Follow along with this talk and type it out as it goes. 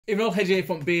Even though Hedgey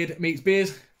from Beard Meets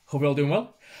Beers, hope you're all doing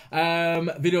well.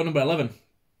 Video number 11.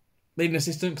 Leading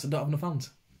assistant because I don't have enough hands.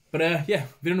 But yeah,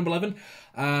 video number 11.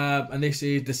 And this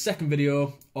is the second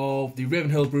video of the Raven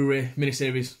Hill Brewery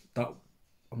mini-series that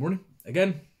I'm running.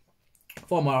 Again,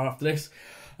 4 more after this.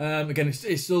 Again,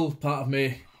 it's still part of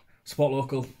me support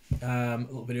local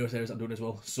little video series I'm doing as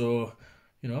well. So,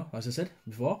 you know, as I said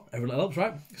before, every little helps,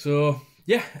 right? So,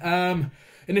 yeah,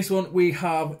 in this one we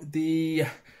have the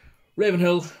Raven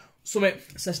Hill Summit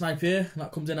Session IPA, and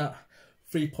that comes in at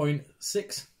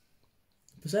 3.6%.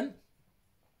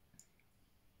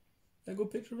 A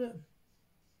good picture of it.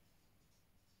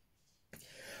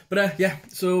 But yeah,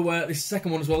 so this is the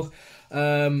second one as well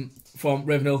from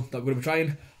Raven Hill that we're going to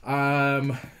be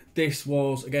trying. This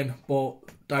was, again, bought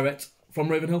direct from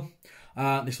Raven Hill.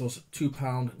 This was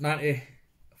 £2.90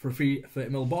 for a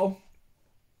 330ml bottle.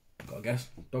 Gotta guess,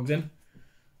 dog's in.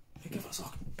 Give that a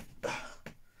sock.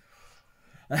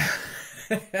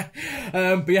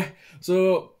 But yeah,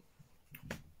 so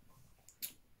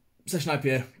Session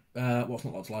IPA, what's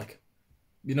not to like?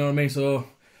 You know what I mean? So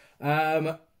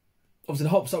obviously the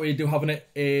hops that we do have in it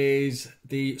is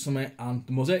the Summit and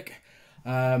the Mosaic.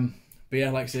 But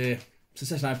yeah, like I say, it's a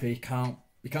Session IPA,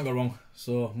 you can't go wrong.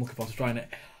 So I'm looking forward to trying it.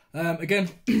 Again,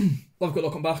 love a quick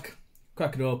look back,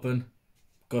 crack it open,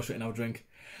 go straight and have a drink.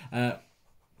 No,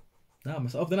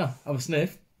 myself, then I have a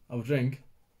sniff, have a drink,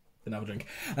 then have a drink.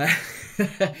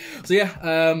 So yeah,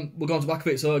 we'll go on to the back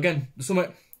of it. So again, the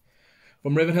Summit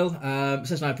from Raven Hill,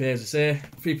 Session IPA, as I say,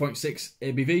 3.6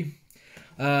 ABV.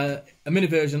 A mini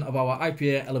version of our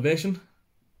IPA Elevation. I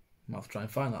might have to try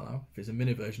and find that now, if it's a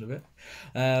mini version of it.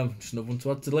 Just another one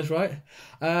to add to the list, right?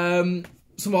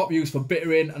 Some hop used for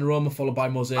bittering and aroma, followed by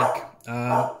Mosaic.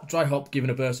 Dry hop giving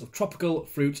a burst of tropical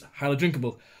fruit, highly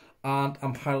drinkable. And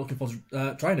I'm highly looking forward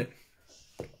to trying it.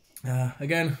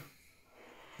 Again,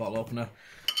 bottle opener.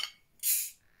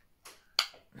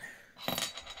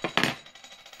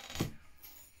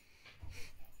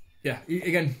 Yeah,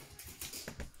 again,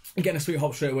 you're getting a sweet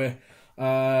hop straight away.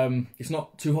 It's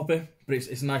not too hoppy, but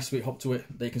it's a nice sweet hop to it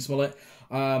that you can smell it.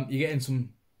 You're getting some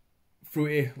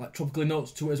fruity, like tropical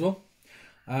notes to it as well.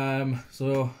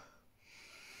 So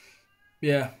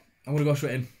yeah, I'm gonna go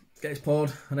straight in, get this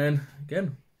poured, and then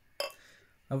again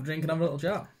have a drink and have a little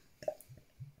chat.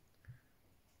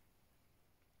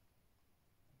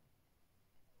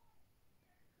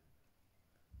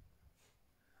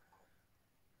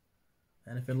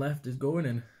 Anything left is going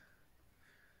in.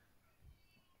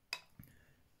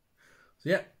 So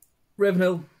yeah, Raven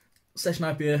Hill Session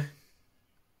IPA,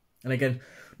 and again,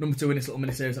 number 2 in this little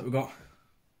mini series that we've got.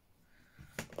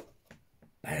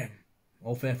 Bam,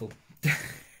 all faithful.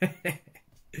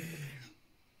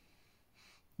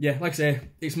 Yeah, like I say,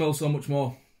 it smells so much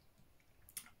more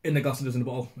in the glass than it does in the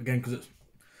bottle. Again, because it's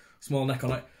small neck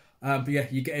on it. But yeah,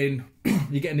 you're getting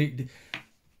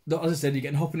as I said, you're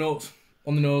getting hoppy notes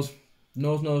on the nose.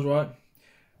 Nose, right?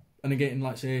 And you're getting,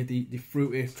 like say, the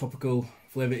fruity, tropical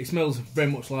flavour. It smells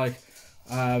very much like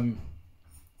what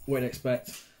you'd expect.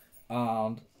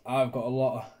 And I've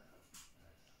got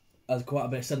there's quite a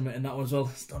bit of sediment in that one as well.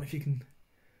 I don't know if you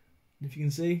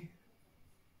can see.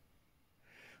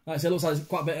 Like I said, it looks like it's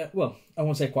quite a bit, well, I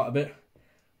won't say quite a bit.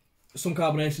 Some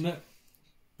carbonation in it.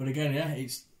 But again, yeah,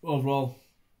 it's overall,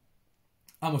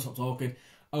 I'm gonna stop talking,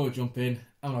 I'm gonna jump in,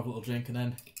 I'm gonna have a little drink, and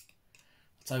then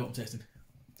I'll tell you what I'm tasting.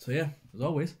 So yeah, as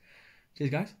always,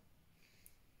 cheers guys.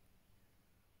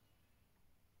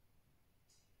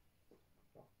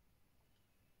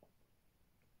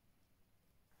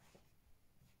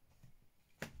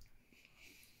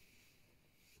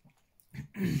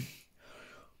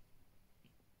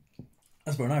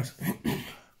 That's very nice.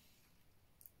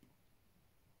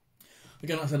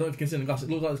 Again, like I said, I don't know if you can see in the glass, it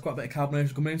looks like there's quite a bit of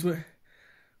carbonation coming into it,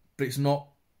 but it's not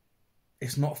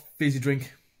a fizzy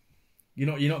drink.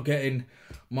 You're not getting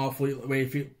mouthful where you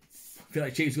feel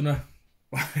like your cheeks gonna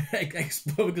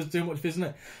explode because too much fizz in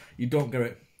it. You don't get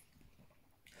it.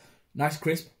 Nice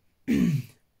crisp,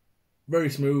 very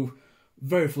smooth,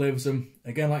 very flavoursome.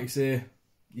 Again, like you say,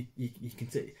 you can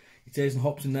you're tasting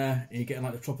hops in there, and you're getting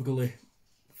like the tropically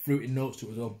fruity notes to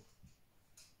it as well.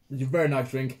 It's a very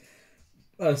nice drink.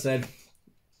 As I said,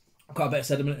 quite a bit of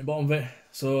sediment in the bottom of it,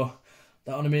 so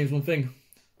that only means one thing: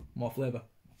 more flavour.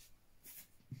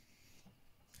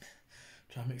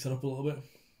 Try and mix it up a little bit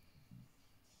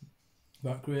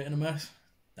without creating a mess.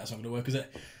 That's not going to work, is it?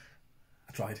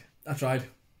 I tried.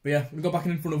 But yeah, we go back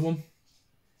in front of one.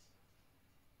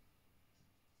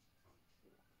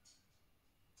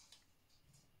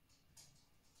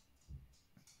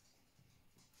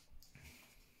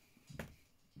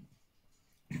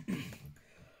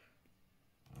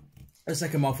 A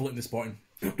second mouthful at this point.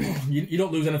 you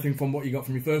don't lose anything from what you got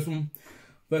from your first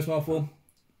mouthful.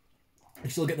 You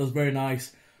still get those very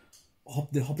nice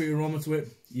the hoppy aroma to it.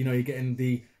 You know, you're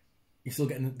still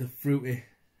getting the fruity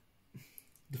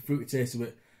taste of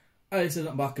it. I said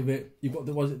at the back of it, you've got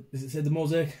does it say the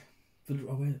mosaic?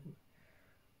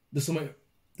 The summit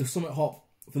hop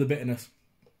for the bitterness.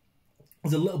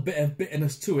 There's a little bit of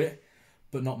bitterness to it,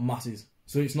 but not masses.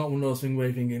 So it's not one of those things where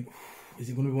you're thinking, is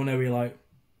it going to be one area like?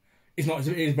 It's not.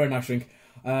 It is a very nice drink.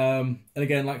 And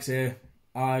again, like I say,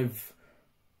 I've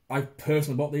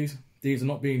personally bought these. These are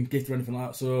not being gifted or anything like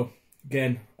that. So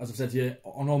again, as I've said to you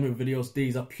on all my videos,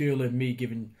 these are purely me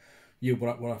giving you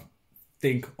what I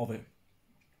think of it.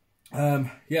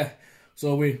 Yeah.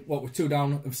 So we're 2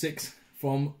 down of 6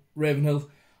 from Raven Hill,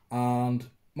 and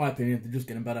my opinion, they're just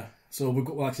getting better. So we've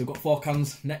got 4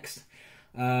 cans next.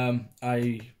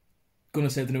 I gonna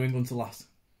save the New England to last.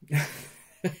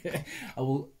 I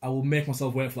will make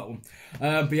myself wait for that one.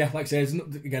 But yeah, like I say,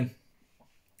 again,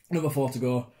 another 4 to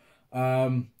go.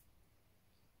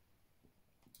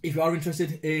 If you are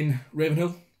interested in Raven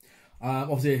Hill,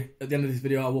 obviously at the end of this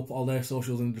video I will put all their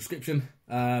socials in the description,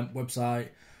 website,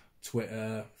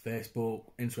 Twitter, Facebook,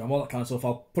 Instagram, all that kind of stuff.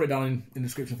 I'll put it down in the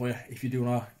description for you if you do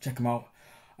want to check them out.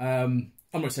 I'm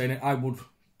not saying it, I would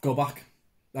go back.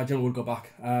 I generally would go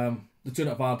back. The 2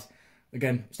 that I've had,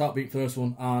 again, Start Beat first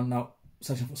one, and now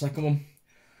Session for second one.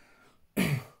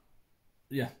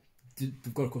 Yeah,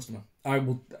 they've got a customer. Like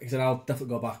I said, I'll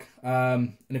definitely go back.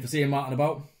 And if I see him out and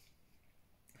about,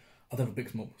 I'll have a big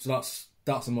smoke. So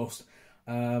that's a must.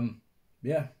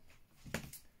 Yeah.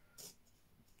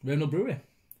 Raven Hill Brewery.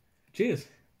 Cheers.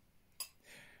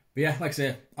 But yeah, like I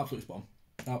say, absolutely spot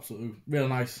on. Absolutely. Really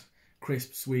nice,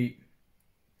 crisp, sweet,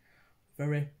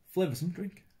 very flavoursome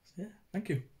drink. So yeah, thank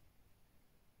you.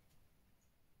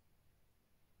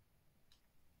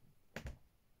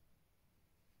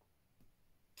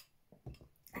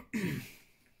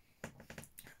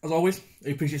 As always, I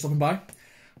appreciate you stopping by.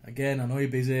 Again, I know you're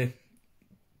busy.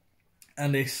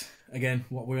 And this, again,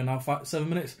 what we're now, 7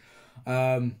 minutes.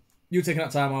 You taking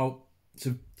that time out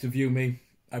to view me,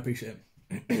 I appreciate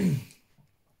it.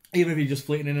 Even if you're just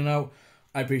fleeting in and out,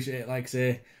 I appreciate it. Like I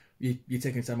say, you're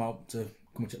taking time out to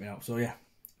come and check me out. So yeah,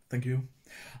 thank you.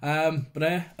 But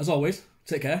as always,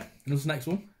 take care. Until the next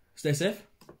one, stay safe.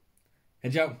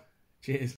 Hedge out. Cheers.